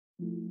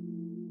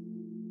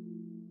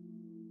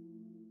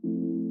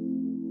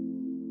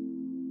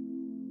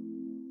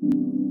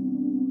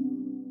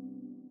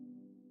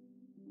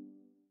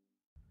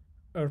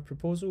Our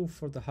proposal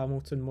for the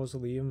Hamilton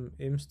Mausoleum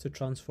aims to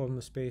transform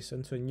the space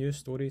into a new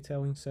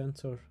storytelling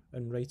centre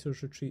and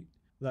writers' retreat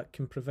that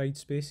can provide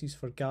spaces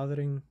for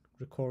gathering,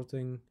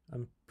 recording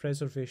and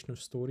preservation of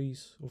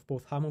stories of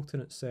both Hamilton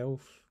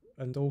itself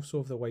and also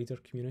of the wider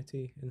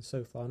community in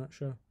South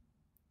Lanarkshire.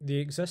 The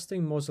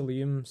existing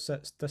mausoleum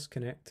sits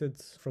disconnected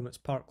from its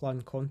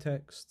parkland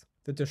context.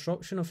 The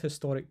disruption of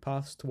historic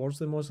paths towards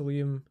the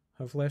mausoleum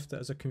have left it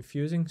as a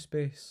confusing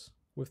space,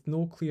 with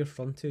no clear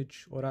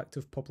frontage or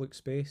active public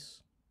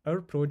space. Our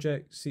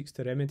project seeks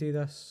to remedy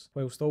this,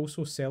 whilst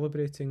also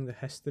celebrating the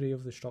history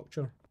of the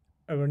structure.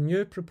 Our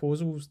new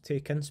proposals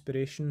take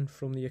inspiration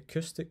from the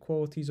acoustic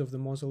qualities of the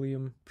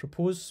mausoleum.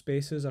 Proposed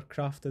spaces are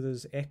crafted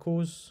as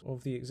echoes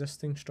of the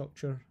existing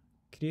structure,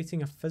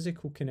 creating a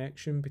physical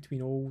connection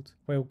between old,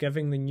 while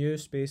giving the new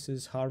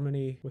spaces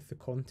harmony with the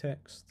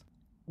context.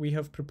 We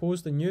have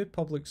proposed a new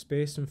public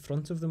space in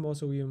front of the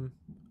mausoleum,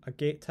 a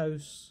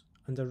gatehouse,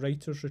 and a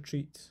writer's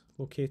retreat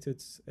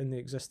located in the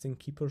existing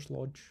Keeper's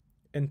Lodge.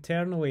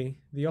 Internally,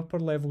 the upper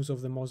levels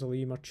of the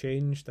mausoleum are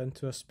changed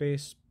into a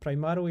space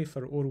primarily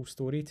for oral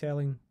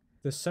storytelling.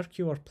 The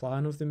circular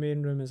plan of the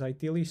main room is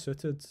ideally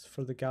suited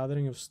for the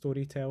gathering of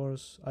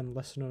storytellers and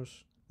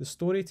listeners. The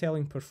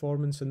storytelling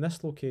performance in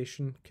this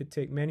location could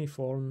take many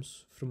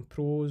forms, from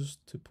prose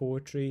to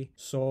poetry,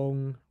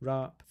 song,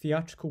 rap,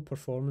 theatrical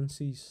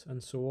performances,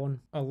 and so on.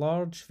 A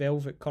large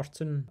velvet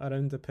curtain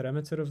around the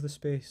perimeter of the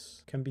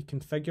space can be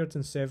configured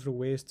in several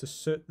ways to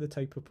suit the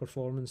type of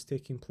performance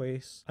taking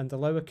place and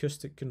allow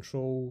acoustic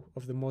control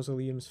of the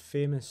mausoleum's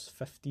famous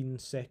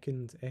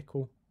 15-second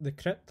echo. The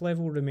crypt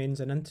level remains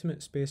an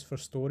intimate space for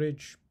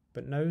storage,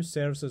 but now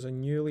serves as a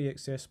newly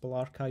accessible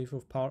archive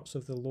of parts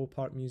of the Low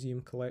Park Museum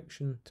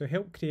collection to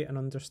help create an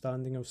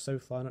understanding of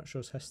South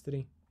Lanarkshire's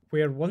history.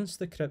 Where once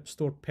the crypt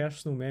stored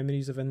personal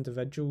memories of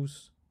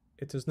individuals,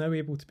 it is now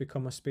able to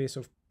become a space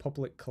of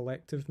public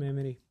collective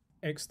memory.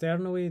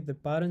 Externally, the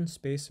barren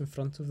space in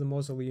front of the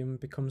mausoleum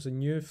becomes a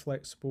new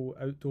flexible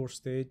outdoor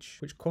stage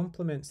which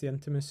complements the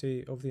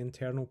intimacy of the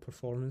internal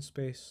performance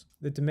space.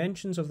 The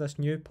dimensions of this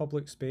new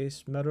public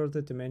space mirror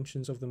the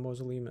dimensions of the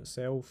mausoleum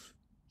itself.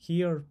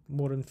 Here,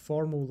 more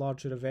informal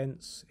larger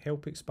events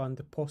help expand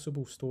the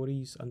possible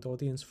stories and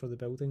audience for the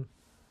building.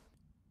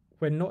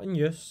 When not in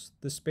use,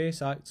 the space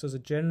acts as a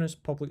generous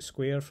public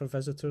square for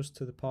visitors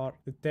to the park.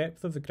 The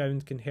depth of the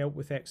ground can help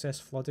with excess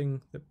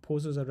flooding that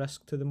poses a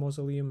risk to the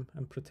mausoleum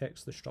and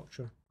protects the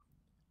structure.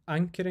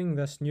 Anchoring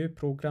this new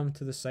programme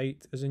to the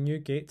site is a new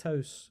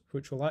gatehouse,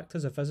 which will act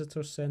as a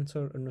visitors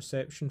centre and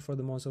reception for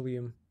the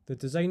mausoleum. The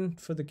design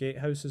for the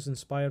gatehouse is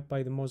inspired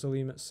by the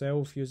mausoleum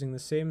itself, using the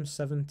same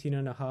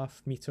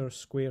 17.5 metre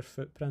square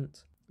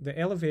footprint. The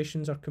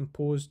elevations are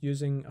composed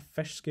using a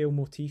fish scale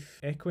motif,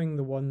 echoing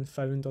the one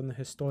found on the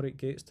historic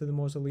gates to the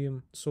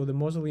mausoleum, so the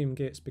mausoleum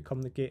gates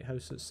become the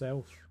gatehouse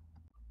itself.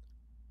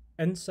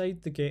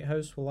 Inside, the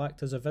gatehouse will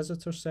act as a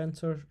visitor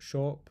centre,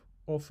 shop,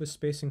 office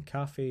space and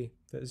cafe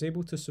that is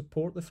able to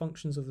support the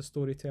functions of the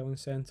storytelling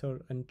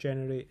centre and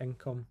generate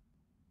income.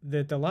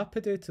 The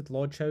dilapidated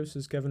lodge house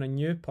is given a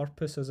new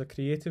purpose as a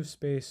creative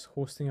space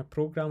hosting a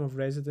programme of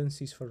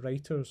residencies for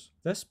writers.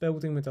 This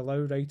building would allow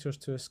writers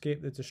to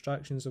escape the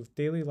distractions of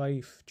daily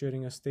life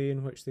during a stay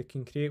in which they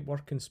can create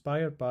work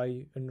inspired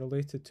by and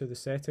related to the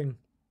setting.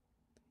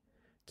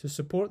 To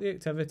support the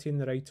activity in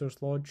the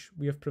Writers' Lodge,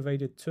 we have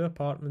provided 2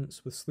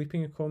 apartments with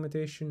sleeping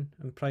accommodation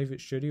and private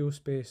studio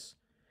space,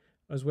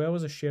 as well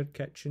as a shared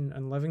kitchen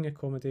and living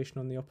accommodation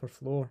on the upper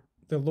floor.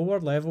 The lower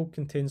level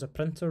contains a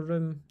printer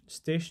room,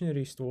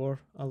 stationery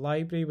store, a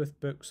library with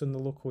books in the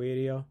local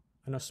area,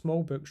 and a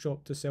small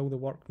bookshop to sell the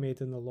work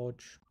made in the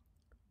lodge.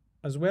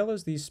 As well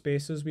as these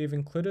spaces, we have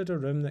included a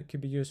room that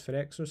could be used for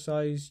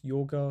exercise,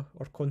 yoga,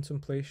 or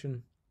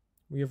contemplation.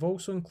 We have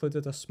also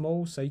included a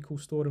small cycle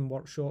store and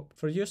workshop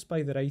for use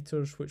by the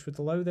writers, which would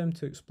allow them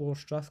to explore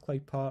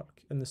Strathclyde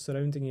Park and the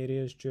surrounding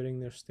areas during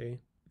their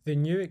stay. The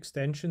new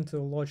extension to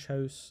the lodge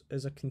house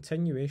is a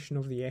continuation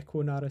of the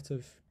echo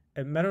narrative.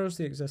 It mirrors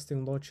the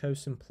existing lodge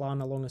house in plan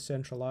along a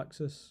central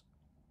axis.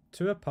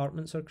 2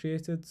 apartments are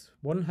created,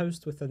 one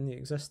housed within the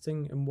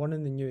existing and one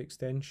in the new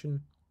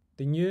extension.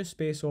 The new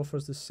space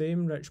offers the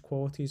same rich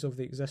qualities of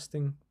the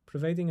existing,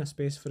 providing a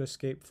space for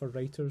escape for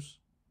writers.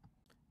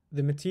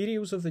 The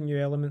materials of the new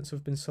elements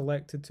have been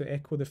selected to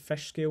echo the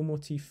fish scale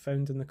motif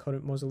found in the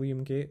current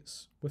mausoleum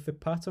gates, with the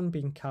pattern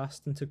being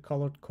cast into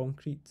coloured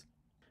concrete.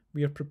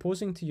 We are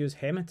proposing to use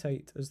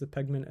hematite as the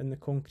pigment in the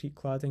concrete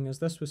cladding, as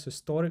this was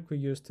historically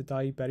used to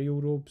dye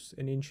burial robes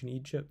in ancient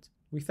Egypt.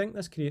 We think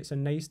this creates a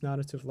nice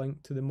narrative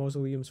link to the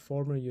mausoleum's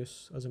former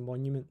use as a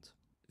monument.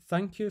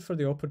 Thank you for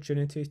the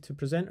opportunity to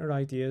present our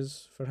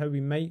ideas for how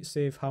we might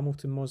save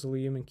Hamilton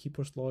Mausoleum and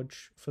Keeper's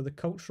Lodge for the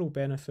cultural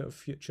benefit of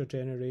future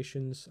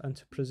generations and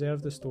to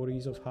preserve the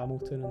stories of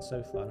Hamilton and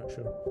South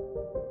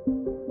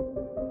Lanarkshire.